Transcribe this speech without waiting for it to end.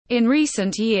In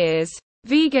recent years,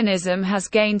 veganism has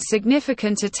gained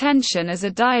significant attention as a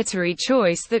dietary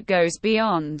choice that goes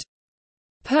beyond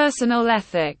personal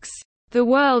ethics. The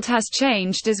world has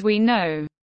changed as we know.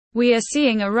 We are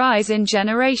seeing a rise in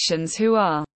generations who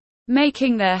are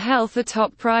making their health a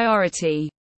top priority.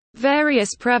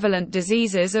 Various prevalent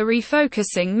diseases are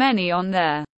refocusing many on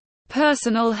their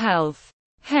personal health.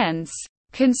 Hence,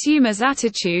 consumers'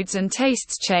 attitudes and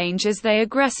tastes change as they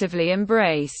aggressively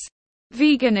embrace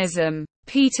veganism.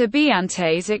 Peter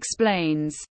Biantes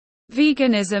explains.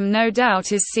 Veganism no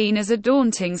doubt is seen as a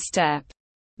daunting step,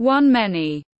 one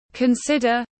many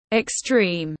consider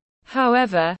extreme.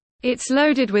 However, it's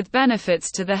loaded with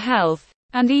benefits to the health,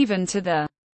 and even to the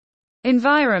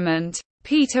environment.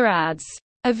 Peter adds,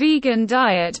 a vegan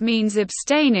diet means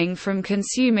abstaining from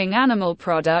consuming animal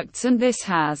products, and this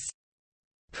has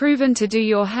proven to do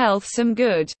your health some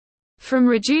good. From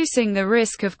reducing the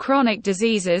risk of chronic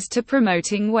diseases to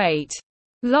promoting weight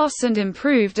loss and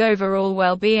improved overall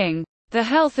well-being, the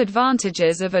health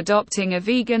advantages of adopting a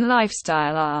vegan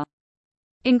lifestyle are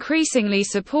increasingly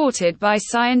supported by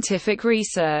scientific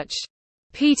research.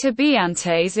 Peter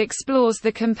Biantes explores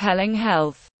the compelling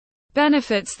health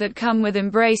benefits that come with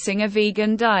embracing a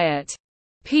vegan diet.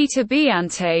 Peter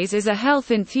Biantes is a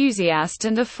health enthusiast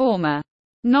and a former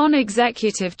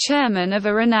non-executive chairman of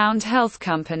a renowned health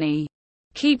company.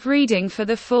 Keep reading for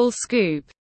the full scoop.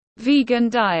 Vegan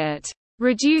diet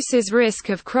reduces risk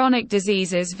of chronic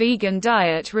diseases. Vegan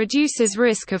diet reduces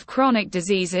risk of chronic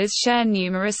diseases. Share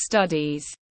numerous studies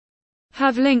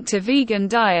have linked a vegan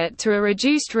diet to a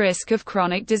reduced risk of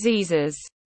chronic diseases.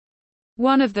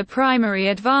 One of the primary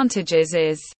advantages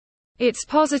is its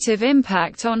positive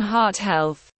impact on heart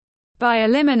health. By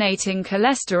eliminating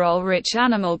cholesterol-rich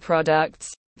animal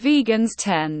products, vegans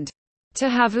tend to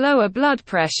have lower blood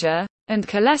pressure and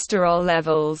cholesterol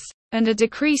levels, and a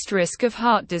decreased risk of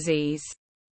heart disease.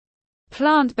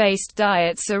 Plant-based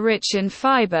diets are rich in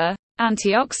fiber,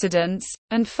 antioxidants,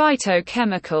 and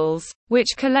phytochemicals,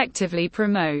 which collectively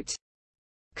promote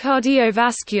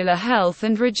cardiovascular health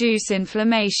and reduce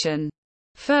inflammation.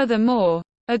 Furthermore,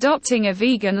 adopting a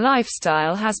vegan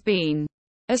lifestyle has been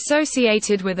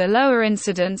associated with a lower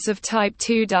incidence of type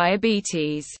 2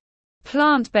 diabetes.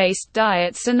 Plant-based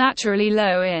diets are naturally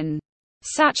low in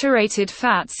saturated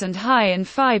fats and high in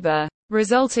fiber,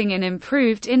 resulting in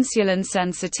improved insulin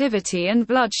sensitivity and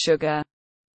blood sugar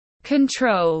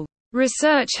control.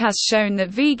 Research has shown that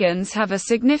vegans have a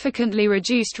significantly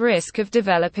reduced risk of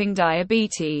developing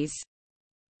diabetes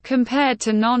compared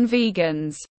to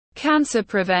non-vegans. Cancer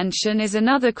prevention is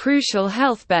another crucial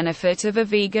health benefit of a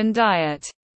vegan diet.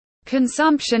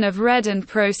 Consumption of red and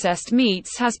processed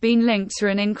meats has been linked to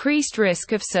an increased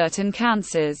risk of certain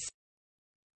cancers,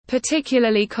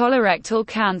 particularly colorectal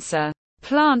cancer.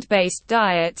 Plant-based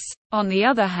diets, on the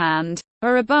other hand,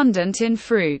 are abundant in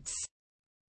fruits,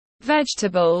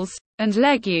 vegetables, and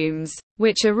legumes,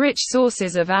 which are rich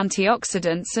sources of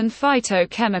antioxidants and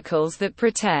phytochemicals that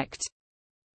protect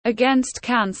against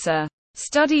cancer.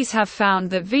 Studies have found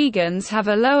that vegans have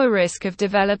a lower risk of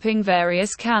developing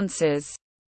various cancers,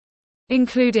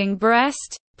 including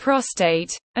breast,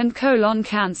 prostate, and colon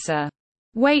cancer.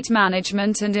 Weight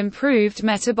management and improved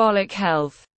metabolic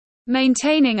health.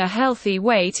 Maintaining a healthy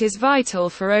weight is vital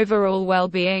for overall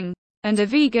well-being, and a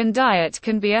vegan diet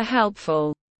can be a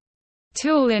helpful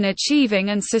tool in achieving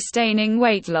and sustaining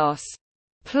weight loss.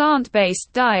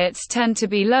 Plant-based diets tend to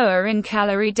be lower in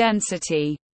calorie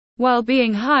density, while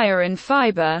being higher in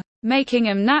fiber, making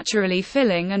them naturally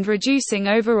filling and reducing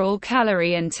overall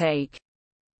calorie intake.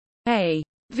 A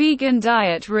vegan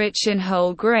diet rich in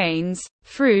whole grains,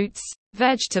 fruits,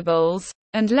 vegetables,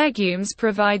 and legumes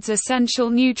provides essential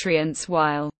nutrients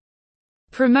while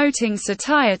promoting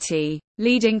satiety,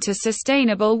 leading to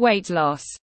sustainable weight loss.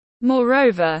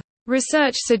 Moreover,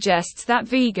 research suggests that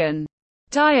vegan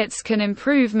diets can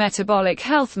improve metabolic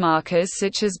health markers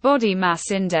such as body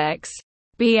mass index,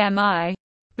 BMI,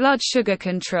 blood sugar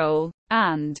control,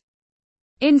 and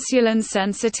insulin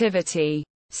sensitivity.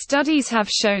 Studies have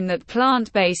shown that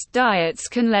plant-based diets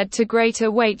can lead to greater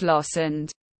weight loss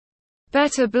and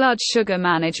better blood sugar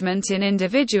management in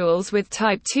individuals with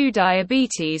type 2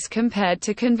 diabetes compared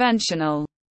to conventional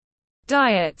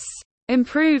diets.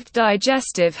 Improved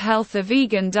digestive health. A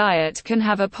vegan diet can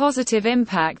have a positive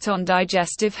impact on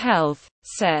digestive health,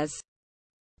 says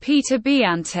Peter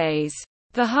Biantes.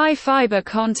 The high fiber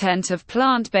content of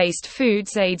plant-based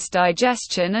foods aids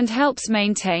digestion and helps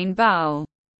maintain bowel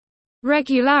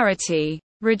regularity,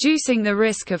 reducing the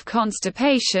risk of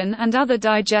constipation and other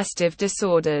digestive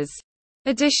disorders.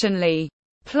 Additionally,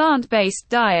 plant-based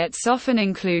diets often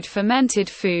include fermented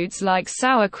foods like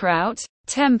sauerkraut,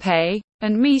 tempeh,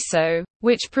 and miso,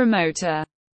 which promote a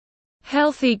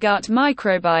healthy gut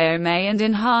microbiome and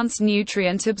enhance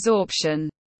nutrient absorption.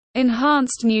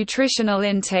 Enhanced nutritional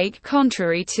intake.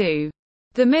 Contrary to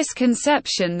the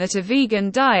misconception that a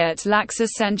vegan diet lacks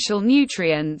essential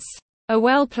nutrients, a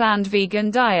well-planned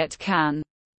vegan diet can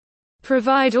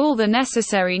provide all the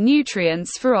necessary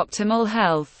nutrients for optimal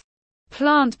health.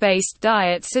 Plant-based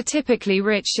diets are typically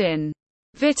rich in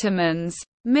vitamins,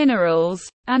 minerals,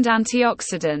 and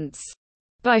antioxidants.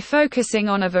 By focusing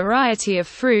on a variety of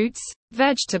fruits,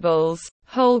 vegetables,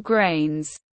 whole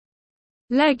grains,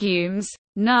 legumes,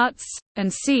 nuts,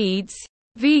 and seeds,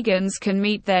 vegans can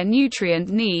meet their nutrient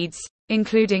needs,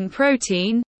 including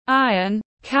protein, iron,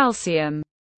 calcium,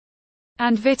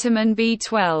 and vitamin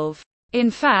B12.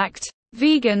 In fact,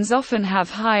 vegans often have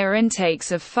higher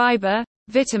intakes of fiber,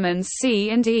 vitamins C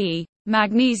and E,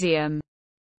 magnesium,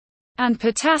 and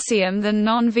potassium than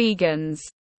non-vegans.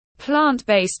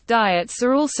 Plant-based diets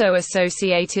are also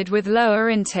associated with lower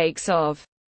intakes of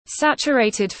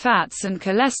saturated fats and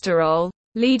cholesterol,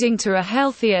 leading to a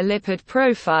healthier lipid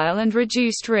profile and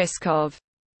reduced risk of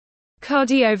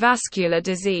cardiovascular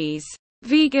disease.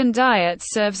 Vegan diet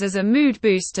serves as a mood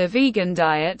booster. Vegan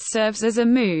diet serves as a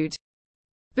mood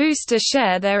booster.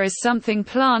 There is something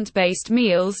plant-based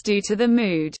meals do to the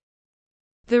mood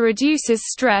that reduces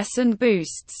stress and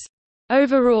boosts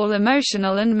overall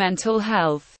emotional and mental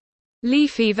health.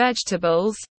 Leafy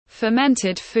vegetables,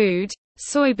 fermented food,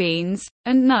 soybeans,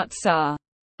 and nuts are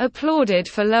applauded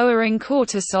for lowering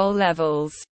cortisol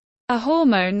levels, a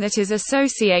hormone that is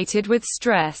associated with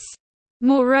stress.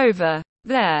 Moreover,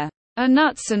 there are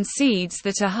nuts and seeds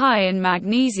that are high in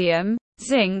magnesium,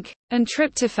 zinc, and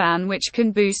tryptophan, which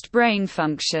can boost brain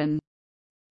function.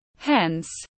 Hence,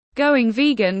 going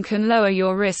vegan can lower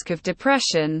your risk of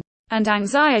depression and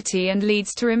anxiety and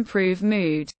leads to improved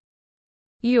mood.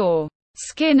 Your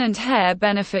skin and hair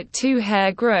benefit too.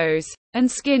 Hair grows, and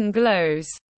skin glows.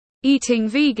 Eating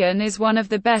vegan is one of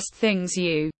the best things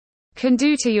you can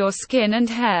do to your skin and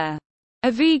hair.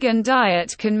 A vegan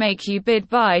diet can make you bid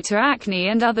bye to acne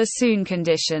and other soon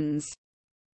conditions.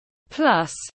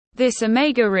 Plus, this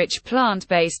omega-rich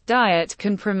plant-based diet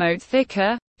can promote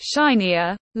thicker,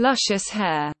 shinier, luscious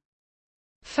hair.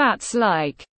 Fats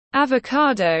like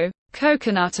avocado,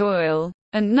 coconut oil,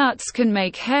 and nuts can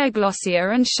make hair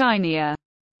glossier and shinier.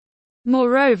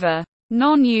 Moreover,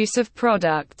 non-use of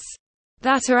products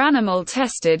that are animal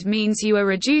tested means you are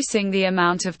reducing the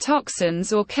amount of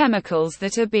toxins or chemicals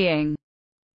that are being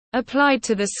applied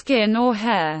to the skin or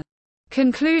hair.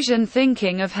 Conclusion: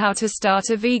 thinking of how to start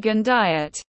a vegan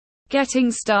diet.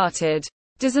 Getting started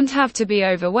doesn't have to be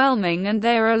overwhelming, and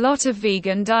there are a lot of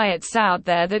vegan diets out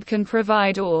there that can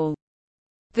provide all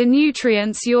the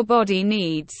nutrients your body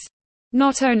needs.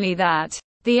 Not only that,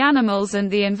 the animals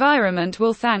and the environment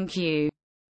will thank you.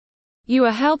 You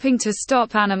are helping to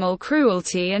stop animal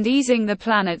cruelty and easing the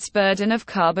planet's burden of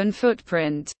carbon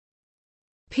footprint.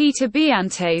 Peter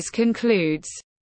Biantes concludes.